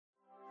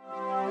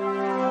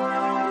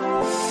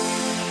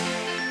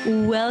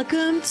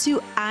Welcome to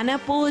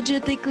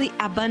Unapologetically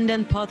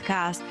Abundant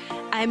Podcast.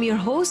 I'm your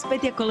host,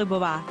 Petya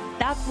Kolibova,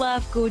 that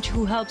love coach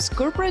who helps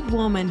corporate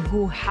women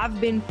who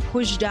have been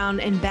pushed down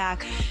and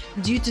back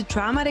due to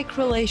traumatic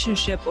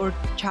relationship or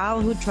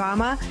childhood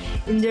trauma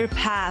in their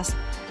past,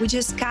 which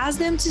has caused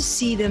them to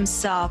see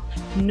themselves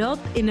not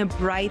in a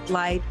bright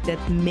light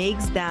that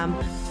makes them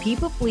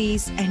people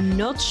please and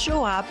not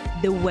show up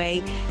the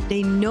way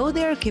they know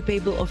they are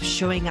capable of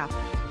showing up.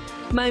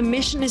 My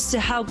mission is to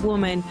help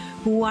women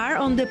who are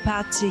on the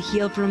path to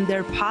heal from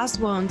their past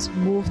wounds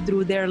move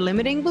through their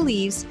limiting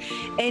beliefs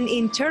and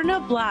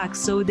internal blocks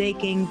so they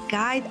can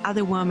guide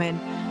other women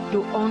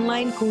through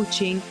online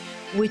coaching,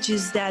 which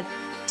is that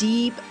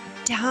deep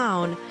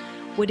down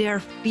what they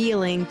are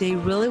feeling they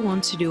really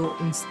want to do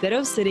instead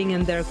of sitting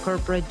in their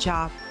corporate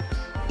job.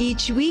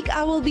 Each week,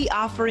 I will be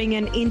offering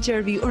an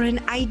interview or an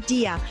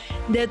idea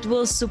that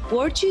will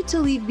support you to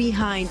leave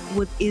behind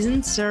what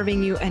isn't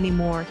serving you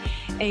anymore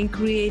and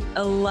create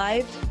a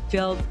life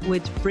filled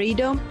with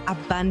freedom,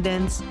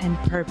 abundance, and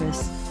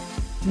purpose.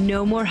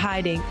 No more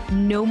hiding,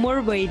 no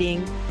more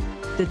waiting.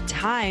 The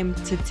time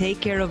to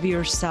take care of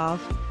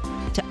yourself,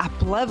 to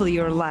up-level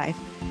your life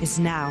is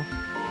now.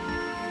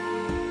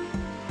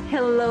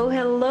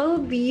 Hello,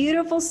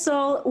 beautiful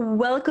soul.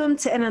 Welcome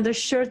to another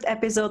short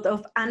episode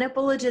of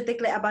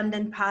Unapologetically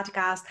Abundant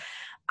Podcast.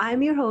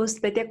 I'm your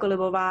host, Petya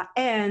Kolibova,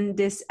 and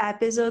this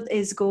episode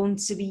is going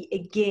to be,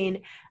 again,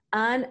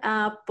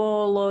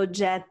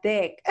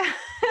 unapologetic.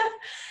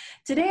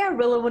 Today, I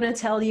really want to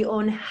tell you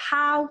on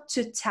how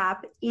to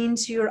tap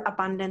into your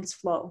abundance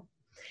flow.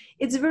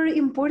 It's very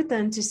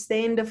important to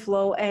stay in the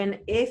flow. And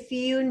if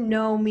you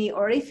know me,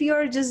 or if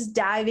you're just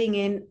diving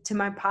into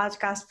my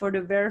podcast for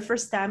the very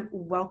first time,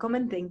 welcome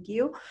and thank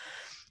you.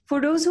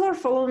 For those who are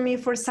following me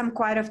for some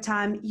quite of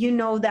time, you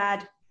know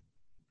that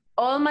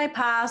all my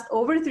past,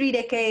 over 3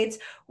 decades,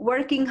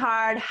 working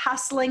hard,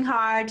 hustling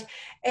hard,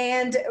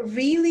 and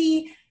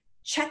really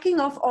checking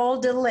off all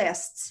the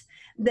lists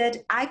that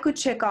I could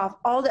check off,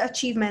 all the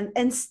achievement,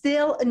 and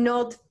still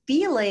not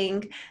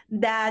feeling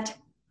that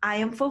I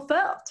am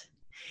fulfilled.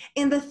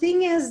 And the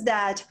thing is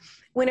that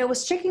when I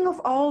was checking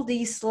off all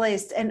these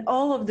lists and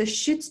all of the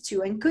should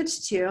to and could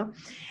to,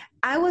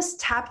 I was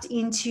tapped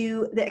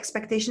into the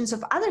expectations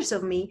of others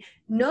of me,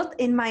 not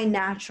in my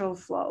natural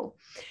flow.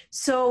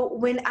 So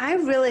when I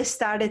really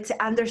started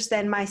to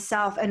understand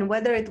myself, and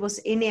whether it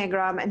was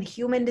Enneagram and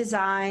human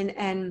design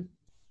and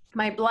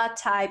my blood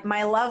type,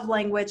 my love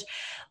language,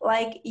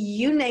 like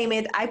you name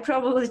it, I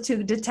probably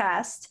took the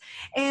test.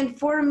 And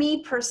for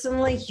me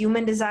personally,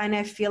 human design,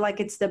 I feel like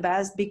it's the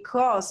best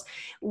because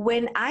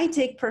when I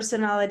take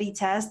personality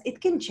test,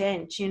 it can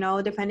change,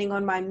 depending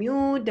on my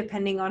mood,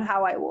 depending on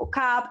how I woke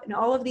up and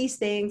all of these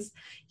things.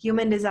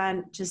 Human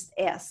design just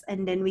is,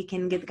 and then we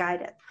can get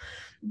guided.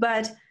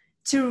 But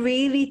to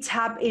really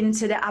tap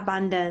into the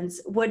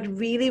abundance, what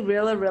really,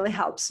 really, really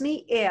helps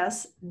me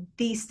is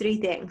these 3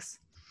 things.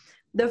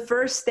 The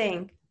first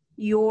thing,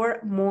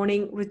 your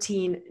morning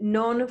routine,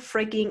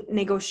 non-freaking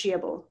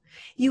negotiable.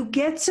 You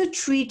get to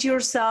treat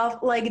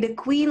yourself like the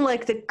queen,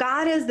 like the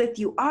goddess that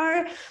you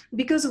are,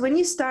 because when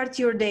you start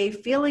your day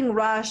feeling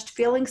rushed,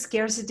 feeling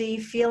scarcity,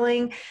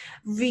 feeling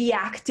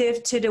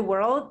reactive to the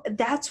world,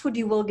 that's what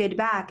you will get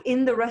back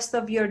in the rest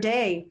of your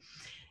day.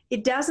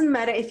 It doesn't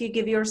matter if you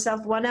give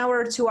yourself 1 hour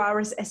or 2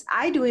 hours, as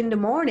I do in the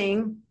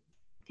morning.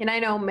 And I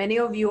know many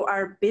of you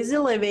are busy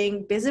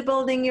living, busy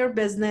building your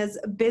business,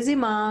 busy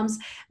moms,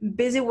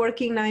 busy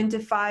working 9 to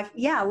 5.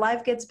 Yeah,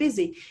 life gets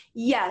busy.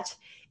 Yet,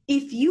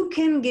 if you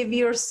can give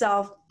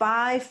yourself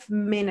 5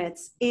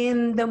 minutes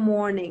in the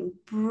morning,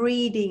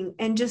 breathing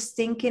and just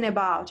thinking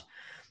about,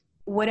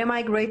 what am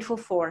I grateful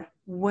for?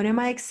 What am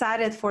I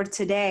excited for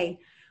today?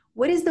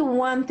 What is the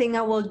one thing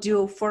I will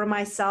do for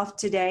myself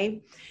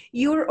today?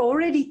 You're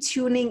already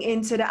tuning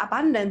into the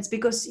abundance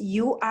because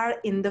you are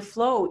in the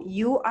flow.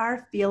 You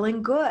are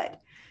feeling good.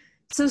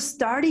 So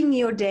starting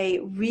your day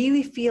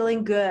really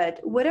feeling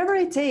good, whatever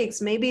it takes.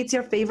 Maybe it's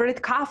your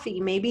favorite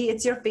coffee. Maybe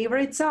it's your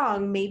favorite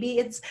song. Maybe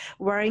it's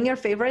wearing your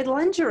favorite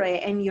lingerie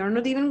and you're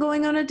not even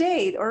going on a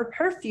date, or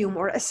perfume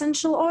or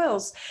essential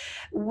oils,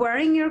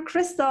 wearing your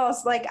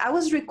crystals. Like I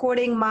was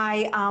recording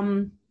my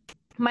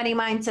money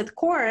mindset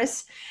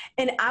course,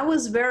 and I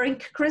was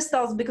wearing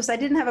crystals because I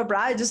didn't have a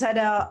bra. I just had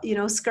a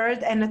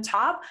skirt and a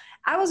top.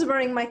 I was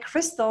wearing my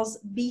crystals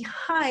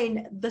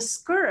behind the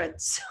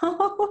skirt.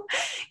 So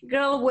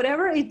girl,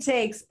 whatever it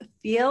takes,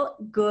 feel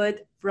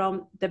good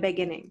from the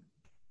beginning.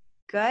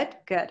 Good.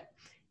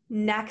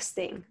 Next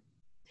thing,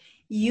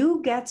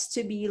 you get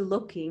to be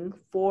looking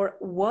for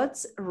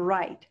what's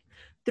right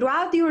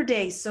throughout your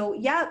day. So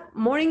yeah,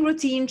 morning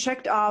routine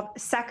checked off.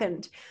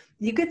 Second,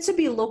 you get to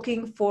be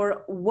looking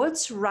for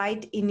what's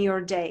right in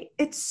your day.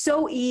 It's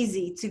so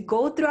easy to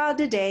go throughout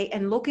the day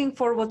and looking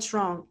for what's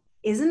wrong,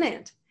 isn't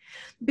it?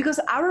 Because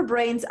our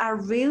brains are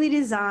really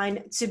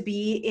designed to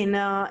be in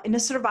a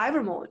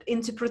survivor mode,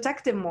 into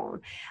protective mode.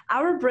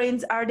 Our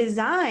brains are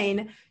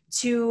designed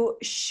to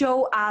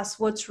show us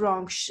what's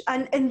wrong.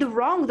 And the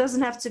wrong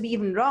doesn't have to be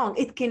even wrong.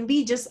 It can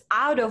be just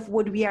out of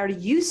what we are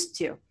used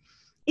to.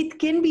 It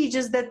can be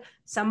just that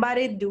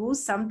somebody do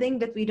something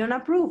that we don't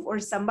approve, or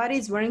somebody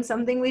is wearing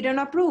something we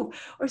don't approve,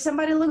 or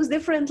somebody looks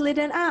differently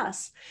than us.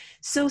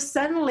 So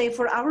suddenly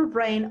for our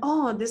brain,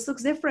 oh, this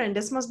looks different,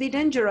 this must be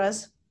dangerous.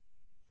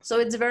 So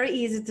it's very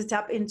easy to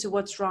tap into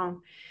what's wrong.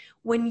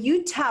 When you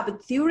tap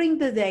during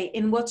the day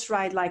in what's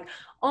right, like,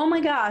 oh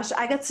my gosh,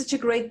 I got such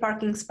a great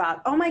parking spot.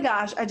 Oh my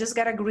gosh, I just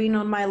got a green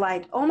on my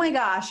light. Oh my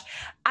gosh,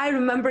 I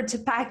remembered to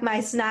pack my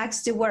snacks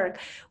to work.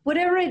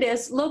 Whatever it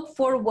is, look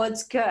for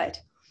what's good,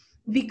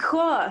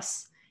 because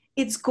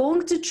it's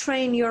going to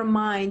train your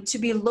mind to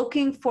be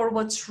looking for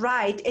what's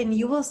right, and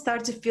you will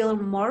start to feel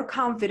more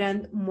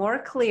confident, more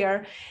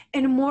clear,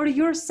 and more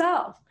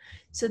yourself.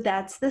 So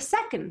that's the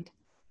second.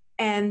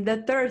 And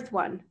the third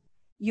one,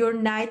 your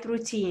night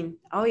routine.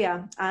 Oh yeah,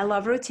 I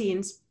love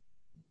routines.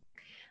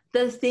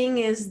 The thing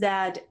is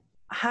that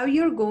how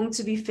you're going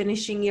to be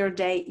finishing your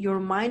day, your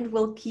mind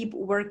will keep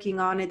working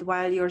on it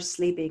while you're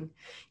sleeping.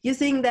 You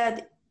think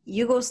that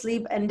you go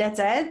sleep and that's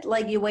it?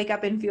 Like you wake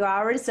up in a few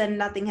hours and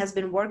nothing has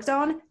been worked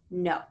on?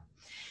 No.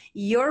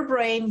 Your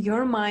brain,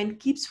 your mind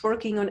keeps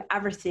working on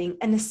everything,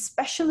 and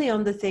especially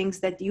on the things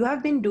that you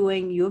have been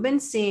doing, you've been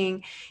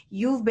seeing,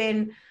 you've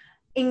been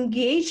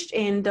engaged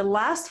in the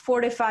last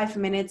 45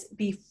 minutes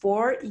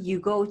before you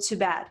go to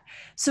bed.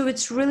 So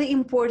it's really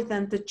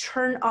important to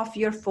turn off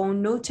your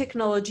phone, no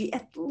technology,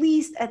 at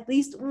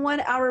least 1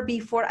 hour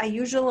before. I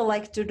usually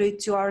like to do it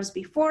 2 hours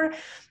before.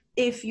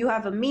 If you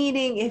have a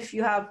meeting, if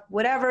you have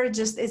whatever,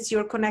 just it's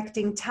your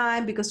connecting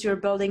time because you're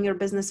building your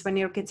business when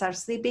your kids are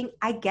sleeping.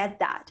 I get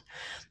that.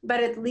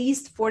 But at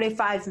least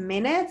 45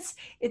 minutes,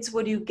 it's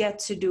what you get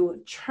to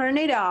do. Turn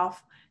it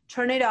off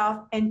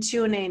and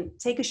tune in.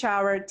 Take a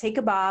shower, take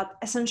a bath,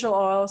 essential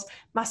oils,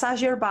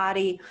 massage your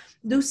body,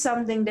 do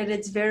something that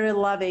is very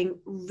loving,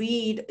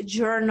 read,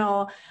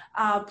 journal,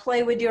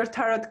 play with your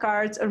tarot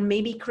cards or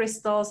maybe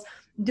crystals.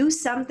 Do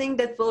something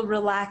that will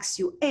relax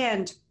you.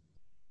 And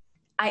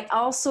I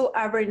also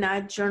every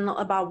night journal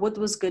about what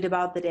was good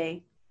about the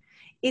day.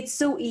 It's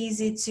so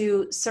easy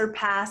to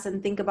surpass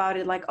and think about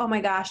it like, oh my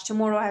gosh,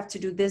 tomorrow I have to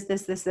do this.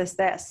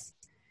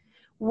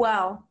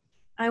 Well,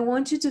 I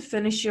want you to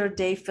finish your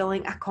day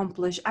feeling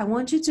accomplished. I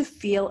want you to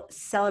feel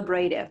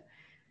celebrative.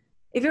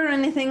 If you're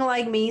anything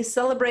like me,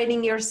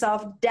 celebrating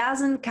yourself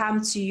doesn't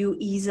come to you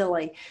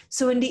easily.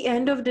 So in the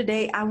end of the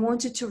day, I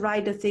want you to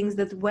write the things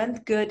that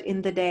went good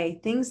in the day,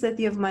 things that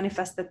you have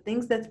manifested,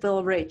 things that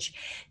feel rich,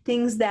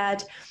 things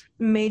that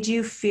made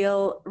you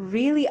feel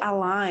really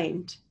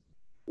aligned.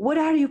 What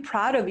are you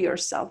proud of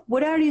yourself?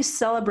 What are you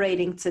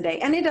celebrating today?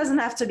 And it doesn't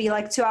have to be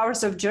like 2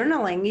 hours of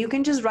journaling. You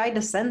can just write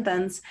a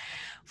sentence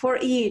for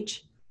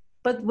each.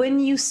 But when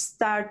you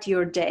start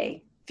your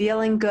day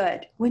feeling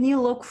good, when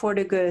you look for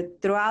the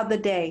good throughout the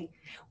day,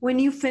 when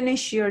you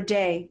finish your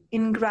day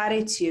in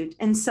gratitude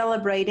and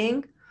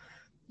celebrating,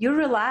 you're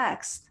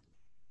relaxed.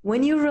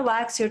 When you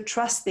relax, you're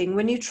trusting.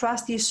 When you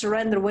trust, you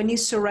surrender. When you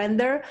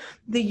surrender,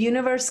 the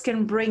universe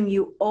can bring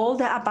you all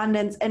the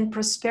abundance and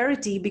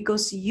prosperity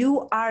because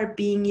you are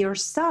being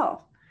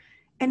yourself.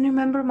 And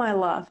remember, my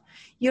love,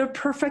 you're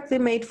perfectly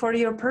made for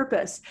your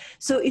purpose.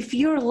 So if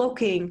you're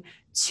looking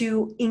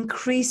to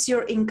increase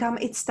your income,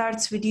 it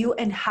starts with you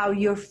and how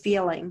you're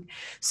feeling.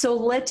 So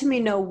let me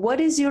know,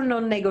 what is your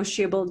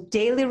non-negotiable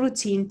daily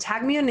routine?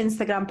 Tag me on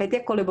Instagram,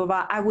 Petia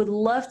Kolibova. I would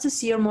love to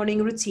see your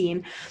morning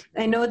routine.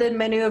 I know that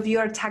many of you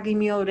are tagging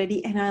me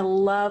already, and I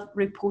love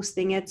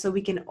reposting it so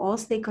we can all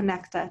stay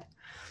connected.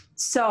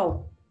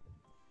 So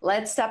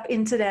let's tap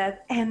into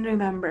that. And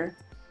remember,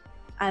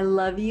 I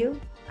love you,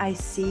 I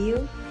see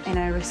you, and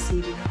I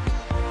receive you.